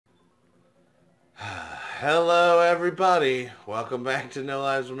Hello, everybody. Welcome back to No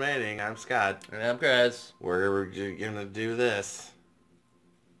Lives Remaining. I'm Scott. And I'm Chris. We're gonna do this.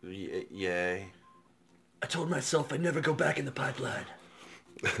 Yay. I told myself I'd never go back in the pipeline.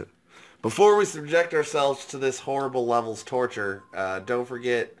 Before we subject ourselves to this horrible levels torture, don't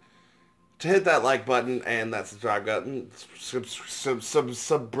forget to hit that like button and that subscribe button.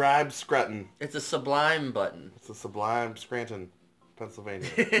 Subscribe Scrutton. It's a sublime button. It's a sublime Scranton,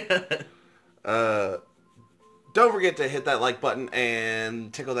 Pennsylvania. Don't forget to hit that like button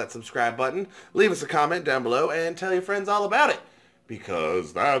and tickle that subscribe button. Leave us a comment down below and tell your friends all about it.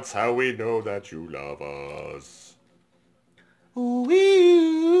 Because that's how we know that you love us.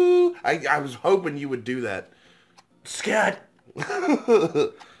 Ooh-wee-oo. I was hoping you would do that. Scott!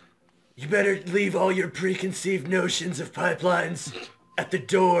 You better leave all your preconceived notions of pipelines at the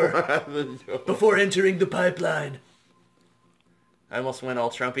door before entering the pipeline. I almost went all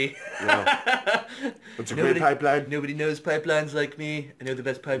Trumpy. No. It's a great pipeline. Nobody knows pipelines like me. I know the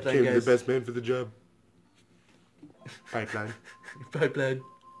best pipeline guys. The best man for the job. Pipeline. Pipeline.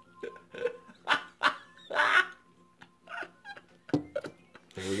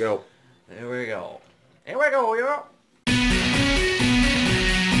 Here we go. Here we go. Here we go, yo.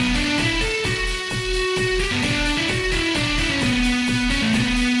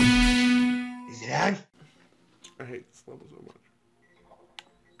 Is it on? I hate this level so much.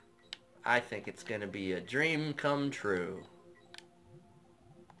 I think it's gonna be a dream come true.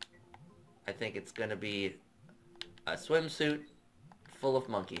 I think it's gonna be a swimsuit full of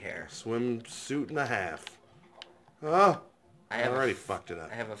monkey hair. Swimsuit and a half. Oh, I already fucked it up.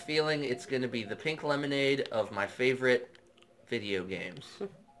 I have a feeling it's gonna be the pink lemonade of my favorite video games.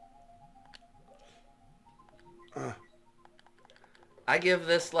 I give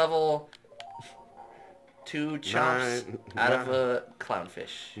this level 2 chomps out of a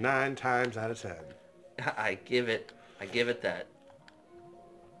clownfish. 9 times out of 10. I give it that.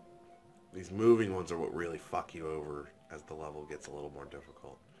 These moving ones are what really fuck you over as the level gets a little more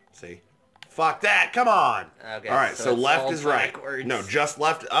difficult. See? Fuck that! Come on! Okay, all right, so left is right. Backwards. No, just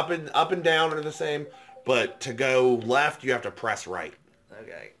left. Up and down are the same, but to go left, you have to press right.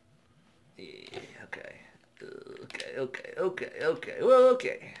 Okay. Yeah, okay.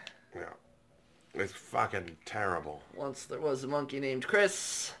 Okay. Yeah. It's fucking terrible. Once there was a monkey named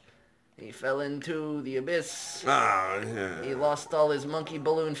Chris. He fell into the abyss. Oh, yeah. He lost all his monkey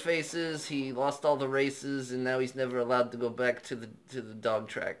balloon faces. He lost all the races, and now he's never allowed to go back to the dog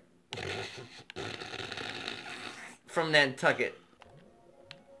track. From Nantucket.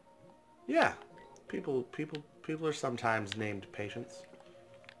 Yeah. People are sometimes named Patience.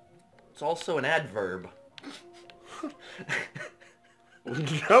 It's also an adverb.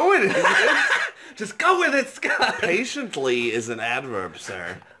 No, it isn't. Just go with it, Scott! Patiently is an adverb,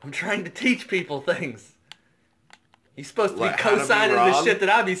 sir. I'm trying to teach people things. You're supposed to be Like, how to be co-signing the wrong? shit that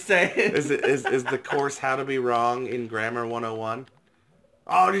I be saying. Is the course How to Be Wrong in Grammar 101?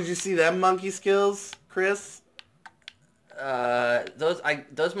 Oh, did you see them monkey skills, Chris?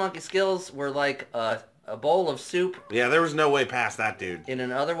 Those monkey skills were like a bowl of soup. Yeah, there was no way past that, dude. In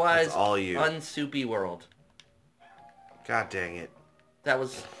an otherwise That's all you. unsoupy world. God dang it. That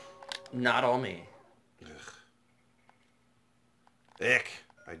was not all me. Ick.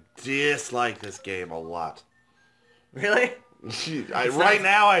 I dislike this game a lot. Really? Right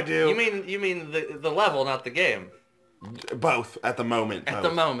now I do. You mean the level, not the game? Both at the moment. At the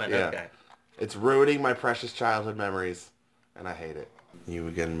moment, yeah. okay. It's ruining my precious childhood memories, and I hate it. You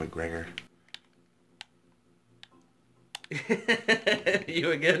again, McGregor. You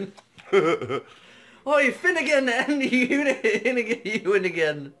again? Oi, Finnegan and you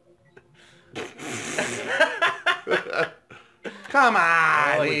again. Come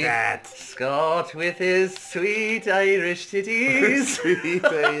on Oi, with that. Scott with his sweet Irish titties. Sweet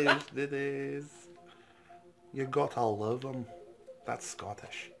Irish titties. You gotta love them. That's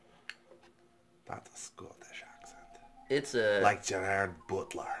Scottish. That's a Scottish accent. It's a... Like Gerard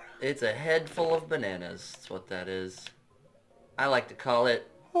Butler. It's a head full of bananas. That's what that is. I like to call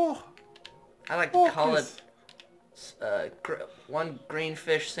it... Oh. I like to call Chris. it one green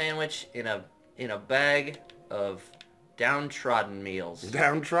fish sandwich in a bag of downtrodden meals.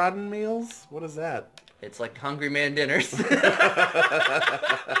 Downtrodden meals? What is that? It's like Hungry Man dinners.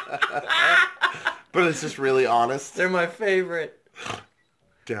 But it's just really honest. They're my favorite.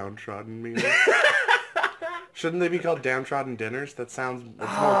 Downtrodden meals. Shouldn't they be called downtrodden dinners? That sounds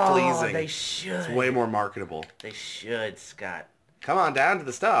more pleasing. They should. It's way more marketable. They should, Scott. Come on down to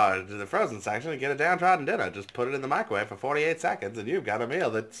the store, to the frozen section, and get a downtrodden dinner. Just put it in the microwave for 48 seconds, and you've got a meal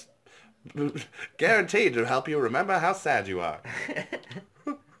that's guaranteed to help you remember how sad you are.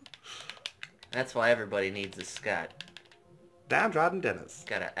 That's why everybody needs a Scott. Downtrodden Dennis.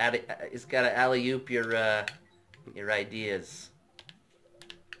 It's gotta alley-oop your ideas.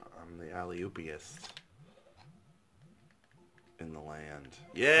 I'm the alley-oopiest in the land.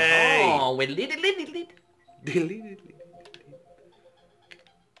 Yay! Oh,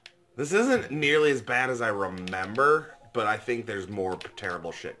 this isn't nearly as bad as I remember, but I think there's more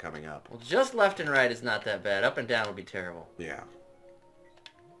terrible shit coming up. Well, just left and right is not that bad. Up and down will be terrible. Yeah.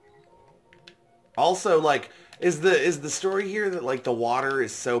 Also, like, is the story here that, like, the water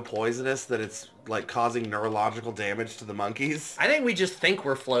is so poisonous that it's, like, causing neurological damage to the monkeys? I think we just think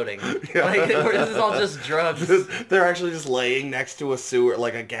we're floating. Yeah. Like, this is all just drugs. They're actually just laying next to a sewer,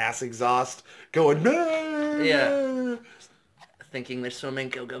 like a gas exhaust, going, no! Yeah. Thinking they're swimming,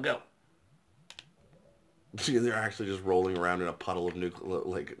 go, go, go. They're actually just rolling around in a puddle of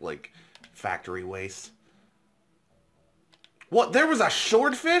like factory waste. What? There was a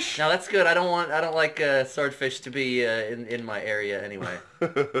swordfish? No, that's good. I don't like swordfish to be in my area anyway. I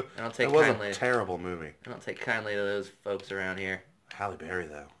don't take that was kindly. A terrible movie. I don't take kindly to those folks around here. Halle Berry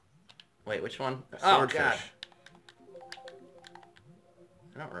though. Wait, which one? Swordfish. Oh God.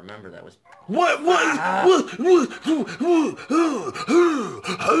 I don't remember that was. What? Was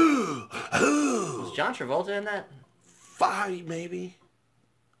John Travolta in that? 5 maybe.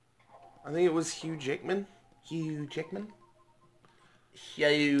 I think it was Hugh Jackman. Hugh Jackman.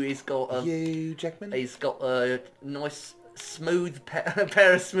 Yeah, he's got Hugh Jackman. He's got a nice smooth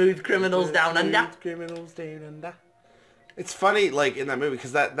pair of smooth criminals down under. Criminals down under. It's funny, like, in that movie,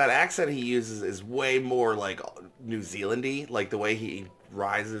 because that accent he uses is way more, like, New Zealandy, like, the way he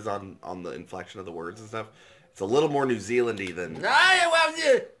rises on the inflection of the words and stuff. It's a little more New Zealandy than...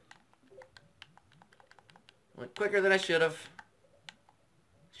 Went quicker than I should have.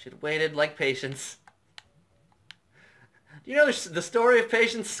 Should have waited like Patience. Do you know the story of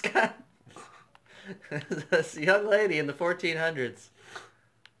Patience, Scott? This young lady in the 1400s.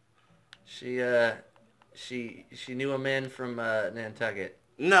 She knew a man from Nantucket.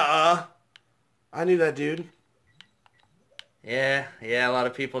 Nuh-uh. I knew that dude. Yeah, a lot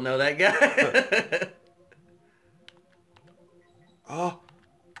of people know that guy. Oh,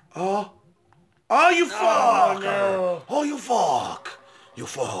 you fuck! Oh, no. Oh, you fuck! You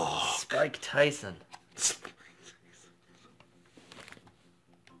fuck! Spike Tyson.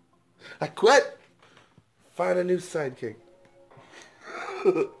 I quit. Find a new sidekick.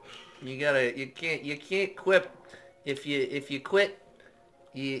 You can't quit. If you quit,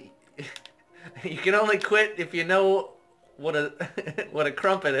 you can only quit if you know what a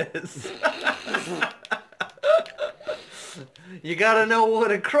crumpet is. You gotta know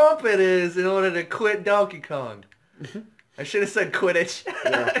what a crumpet is in order to quit Donkey Kong. I should have said Quidditch.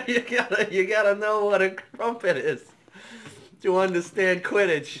 Yeah. you gotta know what a crumpet is to understand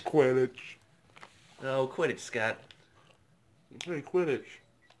Quidditch. Quidditch. Oh, Quidditch, Scott. Hey, Quidditch.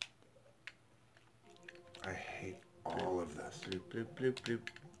 I hate all of this. Bloop, bloop, bloop, bloop.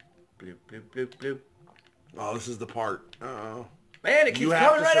 Bloop, bloop, bloop, bloop. Oh, this is the part. Uh-oh. Man, it keeps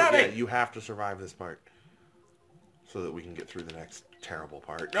coming right at me. Yeah, you have to survive this part. So that we can get through the next terrible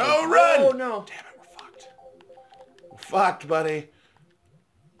part. No, run! Oh, no. Damn it, we're fucked. We're fucked, buddy.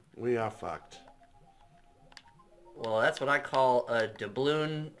 We are fucked. Well, that's what I call a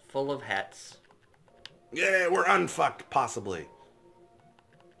doubloon full of hats. Yeah, we're unfucked, possibly.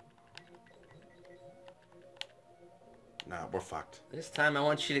 No, we're fucked. This time I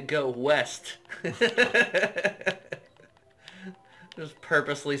want you to go west. Just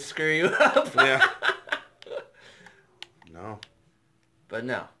purposely screw you up. Yeah. No. But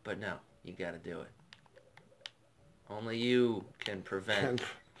no, you gotta do it. Only you can prevent.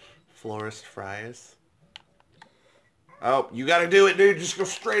 Florist fries. Oh, you gotta do it, dude. Just go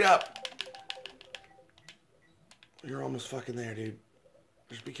straight up. You're almost fucking there, dude.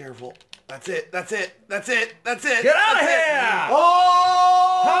 Just be careful. That's it. That's it. That's it. That's it. Get out of here!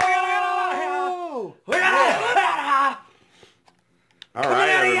 Oh! We gotta get out of here! All right,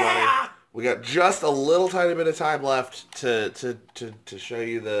 everybody. We got just a little tiny bit of time left to show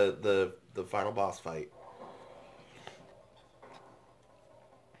you the final boss fight.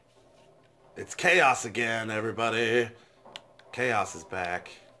 It's Chaos again, everybody. Chaos is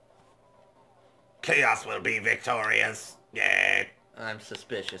back. Chaos will be victorious. Yeah. I'm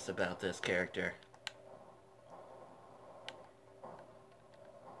suspicious about this character.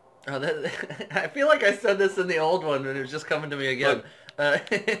 Oh, I feel like I said this in the old one and it was just coming to me again.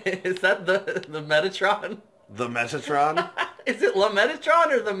 Is that the Metatron? The Metatron? Is it La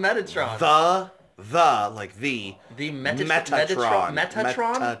Metatron or the Metatron? Like the Metatron.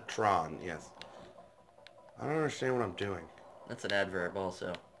 Metatron, yes. I don't understand what I'm doing. That's an adverb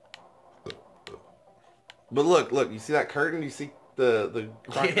also. But look, you see that curtain? You see the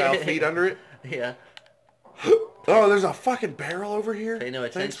crocodile feet under it? Yeah. Oh, there's a fucking barrel over here? Pay no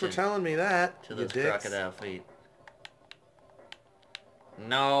attention. Thanks for telling me that. To those crocodile feet.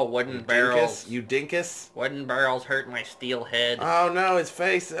 No, wooden barrels. You dinkus. Wooden barrels hurt my steel head. Oh no, his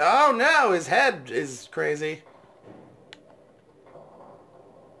face. Oh no, his head is crazy.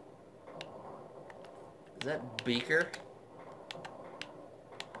 Is that Beaker?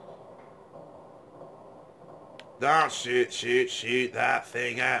 Don't shoot that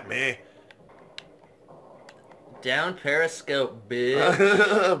thing at me. Down periscope, bitch.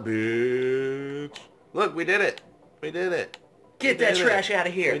 Bitch. Look, we did it. We did it. Get that trash out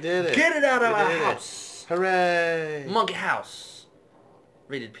of here. We did it. Get it out of our house. Hooray. Monkey House.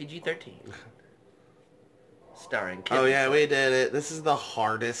 Rated PG-13. Starring Kevin. Oh yeah, we did it. This is the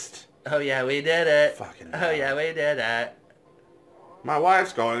hardest. Oh yeah, we did it. Fucking Oh yeah, we did it. My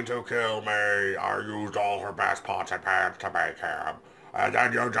wife's going to kill me. I used all her best pots and pans to make him. And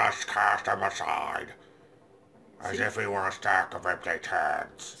then you just cast him aside. As if he were a stack of empty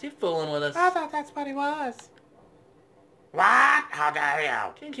tins. Is he fooling with us? I thought that's what he was. What? How dare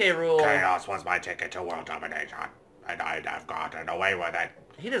you? K. Rool. Chaos was my ticket to world domination. And I'd have gotten away with it.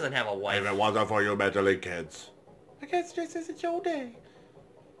 He doesn't have a wife. If it wasn't for you mentally kids. I guess this isn't your day.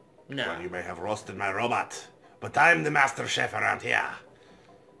 No. Well, you may have roasted my robot. But I'm the master chef around here.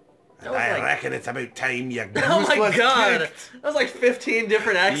 And I reckon it's about time you Oh my god! That was like 15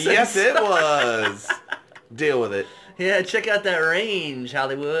 different accents. Yes, it was. Deal with it. Yeah, check out that range,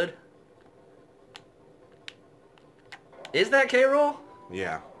 Hollywood. Is that K-Rool?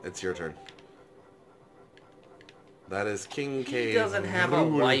 Yeah, it's your turn. That is King K. He doesn't have a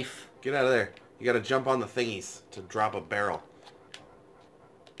wife. Get out of there. You gotta jump on the thingies to drop a barrel.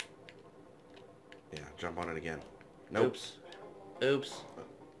 Yeah, jump on it again. Nope. Oops. Oops.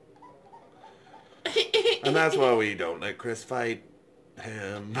 And that's why we don't let Chris fight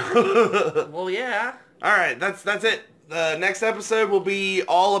him. Well, yeah. Alright, that's it. The next episode will be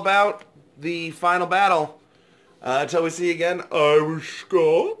all about the final battle. Until we see you again, I was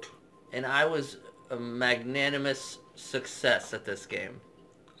Scott. And I was a magnanimous success at this game.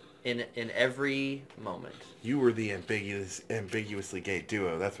 In every moment. You were the ambiguously gay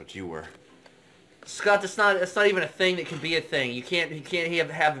duo. That's what you were. Scott, it's not even a thing that can be a thing. You can't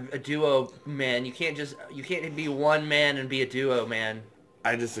have a duo, man. You can't be one man and be a duo, man.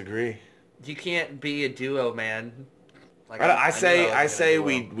 I disagree. You can't be a duo, man. Like I say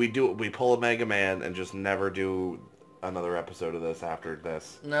we pull a Mega Man and just never do another episode of this after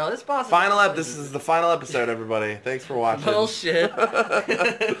this. No, this possible. This is the final episode, everybody. Thanks for watching. Bullshit.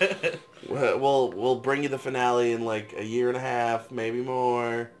 We'll bring you the finale in like a year and a half, maybe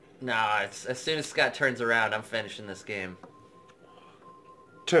more. Nah, it's as soon as Scott turns around, I'm finishing this game.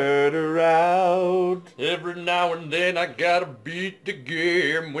 Turn around. Every now and then I gotta beat the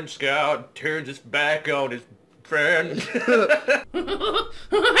game when Scott turns his back on his friend. Boo,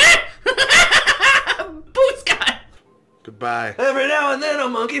 Scott! Goodbye. Every now and then a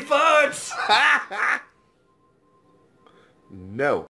monkey farts! No.